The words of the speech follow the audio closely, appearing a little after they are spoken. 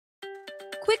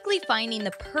Quickly finding the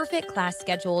perfect class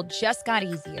schedule just got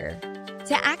easier.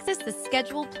 To access the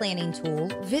schedule planning tool,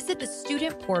 visit the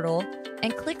student portal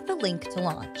and click the link to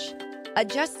launch.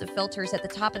 Adjust the filters at the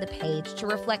top of the page to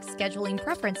reflect scheduling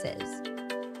preferences.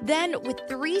 Then, with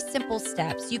 3 simple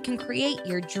steps, you can create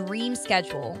your dream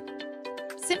schedule.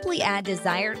 Simply add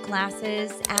desired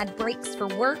classes, add breaks for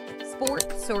work,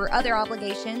 sports, or other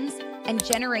obligations, and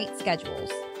generate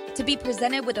schedules to be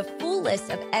presented with a full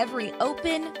list of every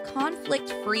open,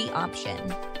 conflict-free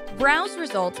option. Browse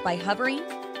results by hovering,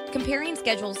 comparing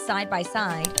schedules side by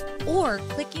side, or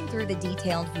clicking through the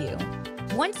detailed view.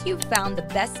 Once you've found the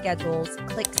best schedules,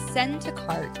 click Send to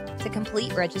Cart to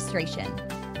complete registration.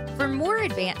 For more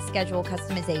advanced schedule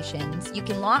customizations, you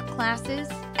can lock classes,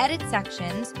 edit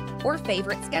sections, or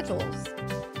favorite schedules.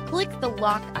 Click the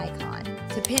lock icon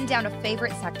to pin down a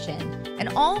favorite section, and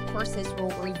all courses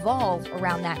will revolve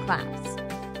around that class.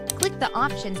 Click the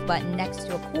Options button next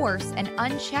to a course and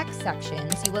uncheck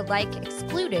sections you would like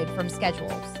excluded from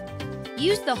schedules.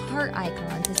 Use the heart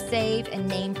icon to save and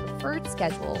name preferred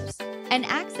schedules and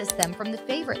access them from the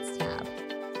Favorites tab.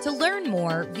 To learn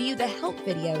more, view the help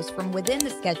videos from within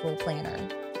the Schedule Planner.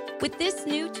 With this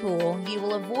new tool, you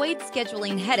will avoid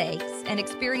scheduling headaches and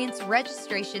experience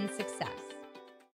registration success.